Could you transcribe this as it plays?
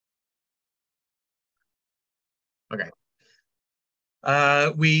Okay.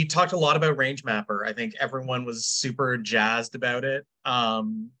 We talked a lot about Range Mapper. I think everyone was super jazzed about it.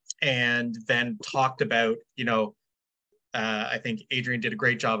 And then talked about, I think Adrian did a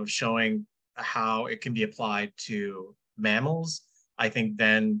great job of showing how it can be applied to mammals. I think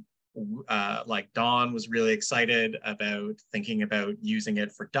then, like Dawn was really excited about thinking about using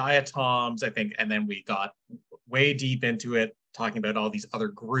it for diatoms, I think, and then we got way deep into it, talking about all these other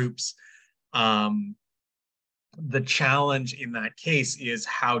groups. The challenge in that case is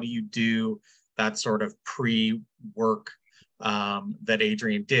how do you do that sort of pre-work that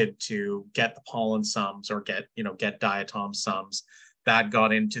Adrian did to get the pollen sums or get diatom sums. That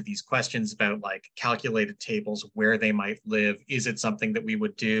got into these questions about like calculated tables, where they might live. Is it something that we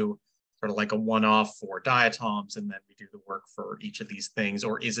would do sort of like a one-off for diatoms and then we do the work for each of these things?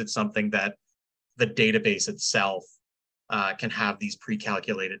 Or is it something that the database itself can have these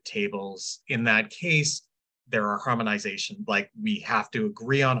pre-calculated tables? In that case, there are harmonization, like we have to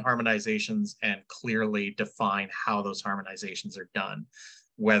agree on harmonizations and clearly define how those harmonizations are done.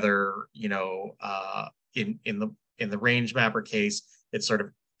 Whether, in the range mapper case, it's sort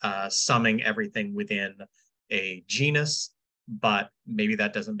of summing everything within a genus, but maybe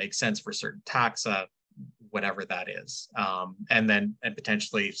that doesn't make sense for certain taxa, whatever that is. And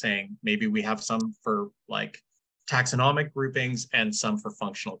potentially saying maybe we have some for like taxonomic groupings and some for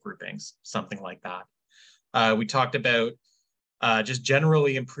functional groupings, something like that. We talked about just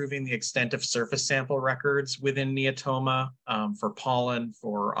generally improving the extent of surface sample records within Neotoma for pollen,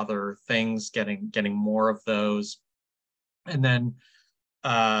 for other things, getting more of those. And then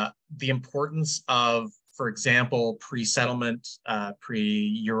the importance of, for example, pre-settlement,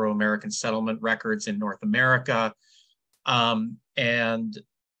 pre-Euro-American settlement records in North America, and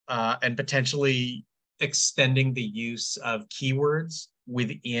potentially extending the use of keywords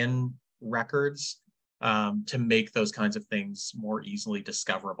within records to make those kinds of things more easily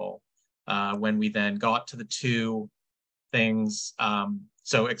discoverable. When we then got to the two things,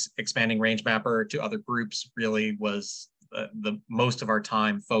 so expanding Range Mapper to other groups really was the most of our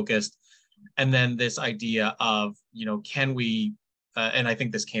time focused. And then this idea of, can we, and I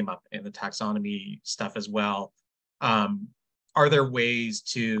think this came up in the taxonomy stuff as well, are there ways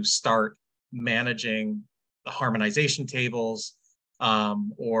to start managing the harmonization tables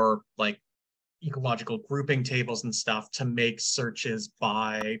or like ecological grouping tables and stuff to make searches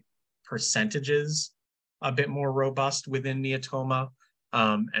by percentages a bit more robust within Neotoma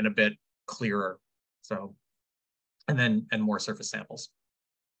and a bit clearer. So, and more surface samples.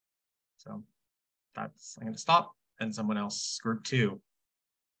 So I'm going to stop and someone else, group two.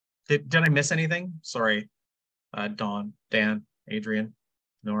 Did I miss anything? Sorry, Dawn, Dan, Adrian,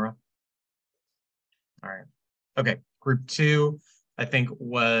 Nora. All right. Okay, group two, I think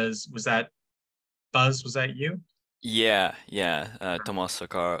was that Buzz, was that you? Yeah, Tomas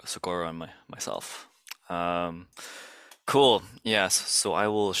Socorro and myself. Cool. Yes, so I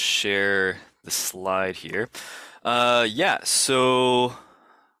will share the slide here. So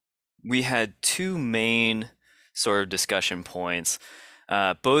we had two main sort of discussion points,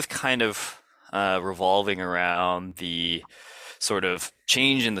 both kind of revolving around the sort of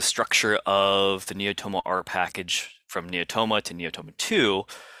change in the structure of the Neotoma R package from Neotoma to Neotoma 2,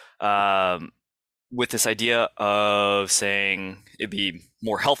 with this idea of saying it'd be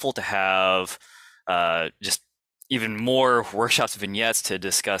more helpful to have just even more workshops, vignettes to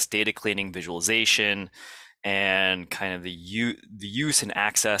discuss data cleaning, visualization, and kind of the use and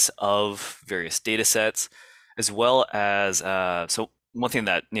access of various data sets, as well as so one thing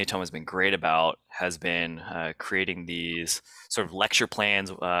that Neotoma has been great about has been creating these sort of lecture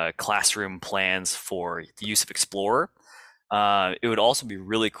plans, classroom plans for the use of Explorer. It would also be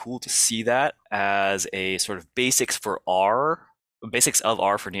really cool to see that as a sort of basics of R for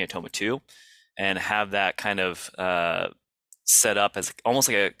Neotoma 2, and have that kind of set up as almost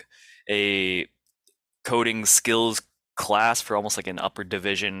like a coding skills class for almost like an upper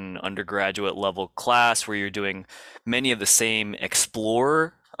division undergraduate level class where you're doing many of the same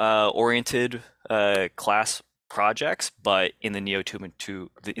Explorer oriented class projects, but in the Neotoma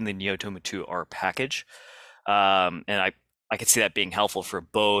 2 R package. And I could see that being helpful for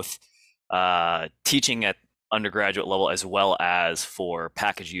both teaching at undergraduate level as well as for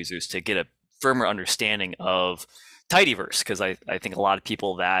package users to get a firmer understanding of tidyverse, because I think a lot of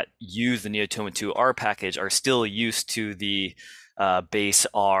people that use the Neotoma 2 R package are still used to the base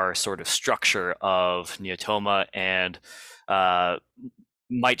R sort of structure of Neotoma and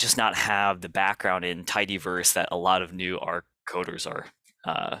might just not have the background in tidyverse that a lot of new R coders are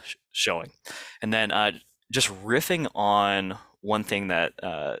showing. And then just riffing on one thing that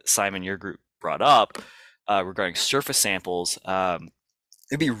Simon, your group brought up, regarding surface samples,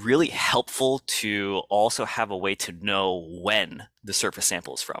 it'd be really helpful to also have a way to know when the surface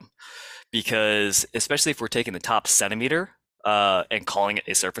sample is from. Because especially if we're taking the top centimeter and calling it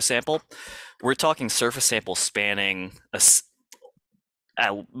a surface sample, we're talking surface samples spanning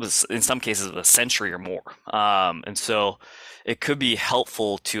in some cases a century or more. And so it could be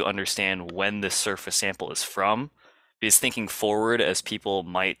helpful to understand when the surface sample is from, because thinking forward as people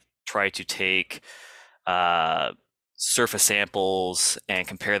might try to take surface samples and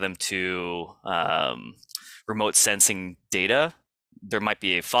compare them to remote sensing data, there might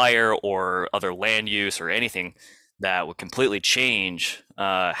be a fire or other land use or anything that would completely change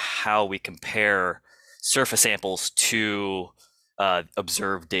how we compare surface samples to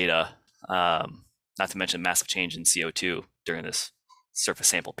observed data, not to mention massive change in CO2 during this surface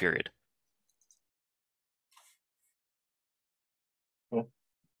sample period. Cool.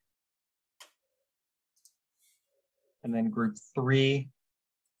 And then group 3, I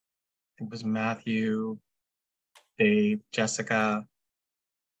think was Matthew, Dave, Jessica.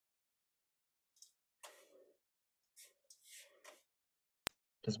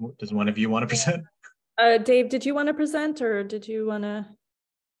 Does one of you want to present? Dave, did you want to present, or did you want to?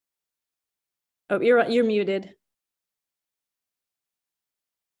 Oh, you're muted.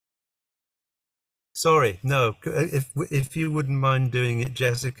 Sorry, no. If you wouldn't mind doing it,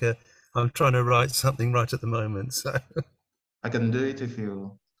 Jessica. I'm trying to write something right at the moment, so. I can do it if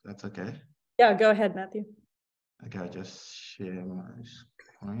that's okay. Yeah, go ahead, Matthew. Okay, I'll just share my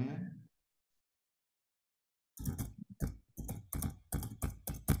screen.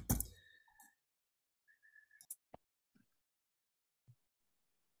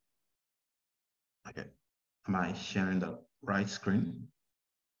 Okay, am I sharing the right screen?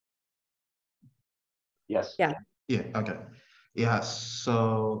 Yes. Yeah. Yeah, okay. Yeah,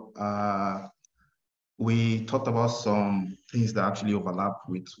 so we talked about some things that actually overlap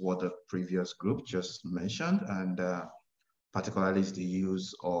with what the previous group just mentioned, and particularly is the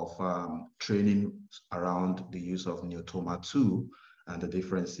use of training around the use of Neotoma 2 and the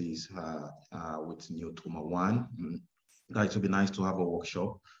differences with Neotoma 1. It would be nice to have a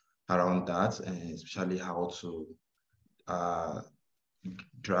workshop around that, and especially how to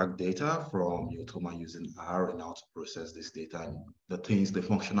drag data from Neotoma using R and how to process this data and the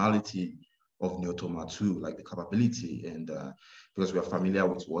functionality of Neotoma 2, like the capability, and because we are familiar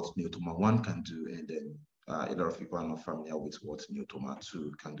with what Neotoma 1 can do, and then a lot of people are not familiar with what Neotoma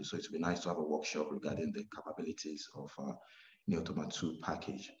 2 can do. So it would be nice to have a workshop regarding the capabilities of Neotoma 2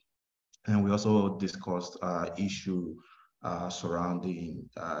 package. And we also discussed issue surrounding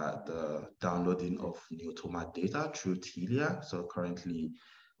the downloading of Neotoma data through Telia. So currently,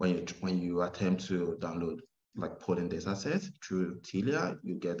 when you attempt to download like polling data set through Telia,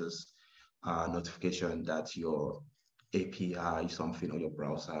 you get this notification that your API something on your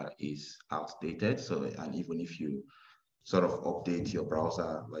browser is outdated. So, and even if you sort of update your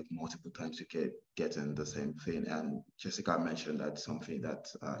browser like multiple times, you keep getting the same thing. And Jessica mentioned that something that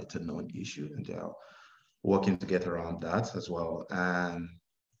it's a known issue, and they are working to get around that as well. And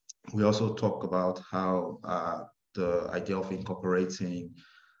we also talk about how the idea of incorporating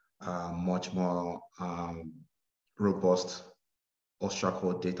much more robust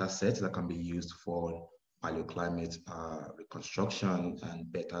Ostraco data sets that can be used for paleoclimate reconstruction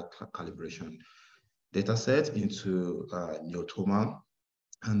and better calibration data set into Neotoma.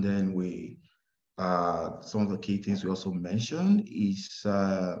 And then some of the key things we also mentioned is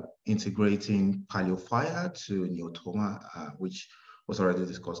integrating PaleoFire to Neotoma, which was already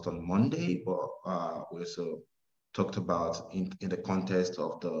discussed on Monday, but we also talked about in the context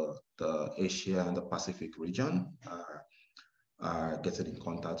of the Asia and the Pacific region, getting in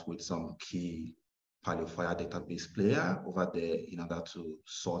contact with some key PaleoFire database player over there in order to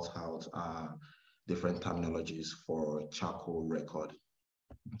sort out different terminologies for charcoal record.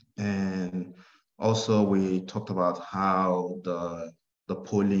 And also we talked about how the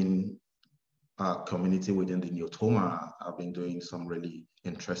polling community within the Neotoma have been doing some really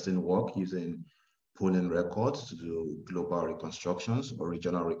interesting work using polling records to do global reconstructions or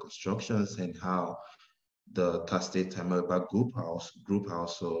regional reconstructions, and how the Tastate Tamelba group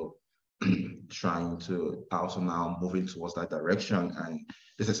also trying to now moving towards that direction. And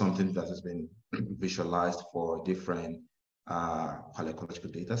this is something that has been visualized for different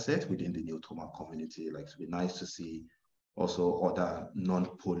paleoecological data sets within the Neotoma community. Like, it would be nice to see also other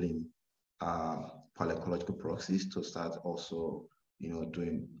non-polling paleoecological proxies to start also,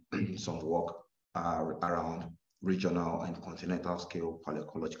 doing some work around regional and continental scale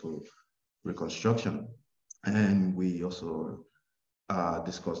paleoecological reconstruction. And we also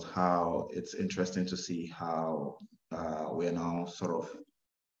discussed how it's interesting to see how we're now sort of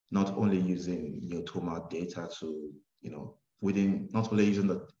not only using Neotoma data to, not only using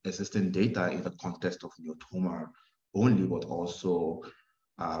the existing data in the context of Neotoma only, but also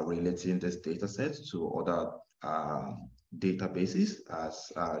relating this data set to other databases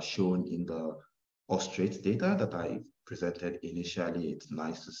as shown in the Austrate data that I presented initially. It's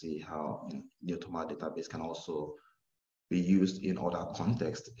nice to see how Neotoma database can also be used in other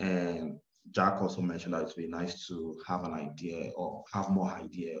contexts. And Jack also mentioned that it would be nice to have an idea or have more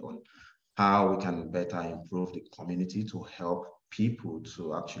idea on how we can better improve the community to help people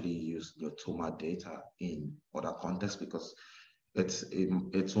to actually use Neotoma data in other contexts, because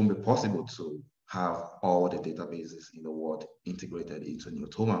it won't be possible to have all the databases in the world integrated into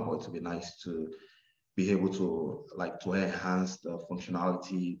Neotoma, but it would be nice to be able to enhance the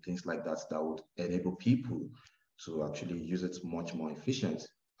functionality, things like that, that would enable people to actually use it much more efficient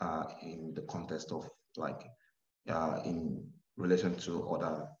in the context of in relation to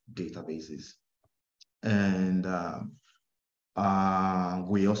other databases. And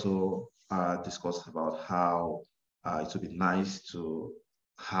we also discussed about how it would be nice to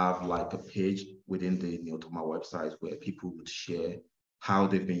have a page within the Neotoma website where people would share how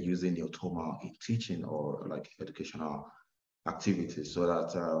they've been using Neotoma in teaching or educational activities, so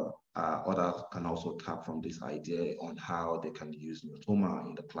that others can also tap from this idea on how they can use Neotoma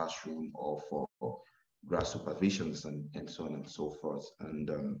in the classroom or for grad supervisions and so on and so forth.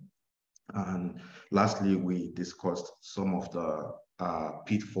 And lastly, we discussed some of the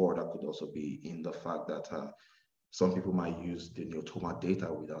pitfall that could also be in the fact that some people might use the Neotoma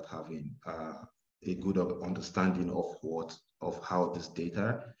data without having a good understanding of how this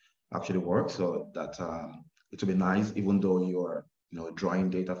data actually works. So that it would be nice, even though you are drawing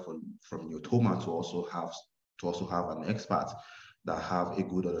data from Neotoma, to also have an expert that have a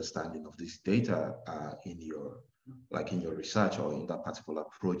good understanding of this data in your research or in that particular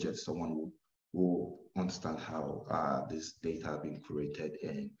project. Someone who understand how this data have been created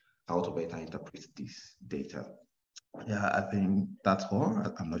and how to better interpret this data. Yeah, I think that's all.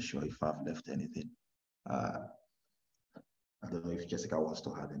 I'm not sure if I've left anything. I don't know if Jessica wants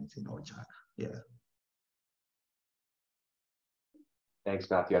to add anything or Jack. Yeah. Thanks,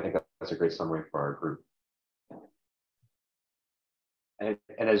 Matthew. I think that's a great summary for our group.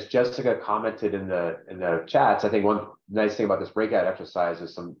 And as Jessica commented in the chats, I think one nice thing about this breakout exercise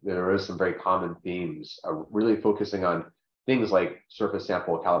is there is some very common themes, really focusing on things like surface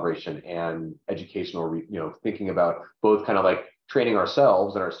sample calibration and educational, thinking about both kind of like training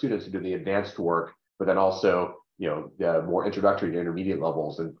ourselves and our students to do the advanced work, but then also, the more introductory to intermediate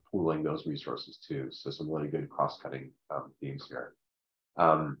levels and pooling those resources too. So some really good cross-cutting themes here.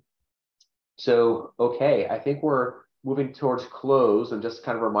 So, okay, I think we're moving towards close, and just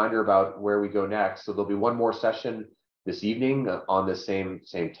kind of a reminder about where we go next. So there'll be one more session this evening on the same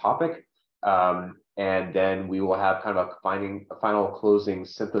topic. And then we will have kind of a final closing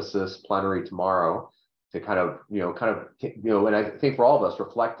synthesis plenary tomorrow to kind of, and I think for all of us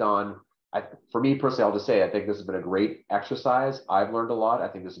reflect on, for me personally, I'll just say, I think this has been a great exercise. I've learned a lot. I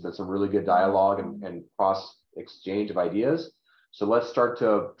think this has been some really good dialogue and cross exchange of ideas. So let's start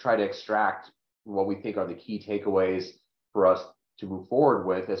to try to extract what we think are the key takeaways for us to move forward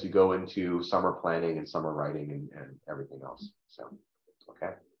with as we go into summer planning and summer writing and everything else. So,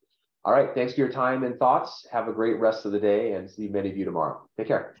 okay. All right. Thanks for your time and thoughts. Have a great rest of the day and see many of you tomorrow. Take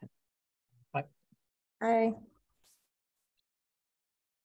care. Bye. Bye.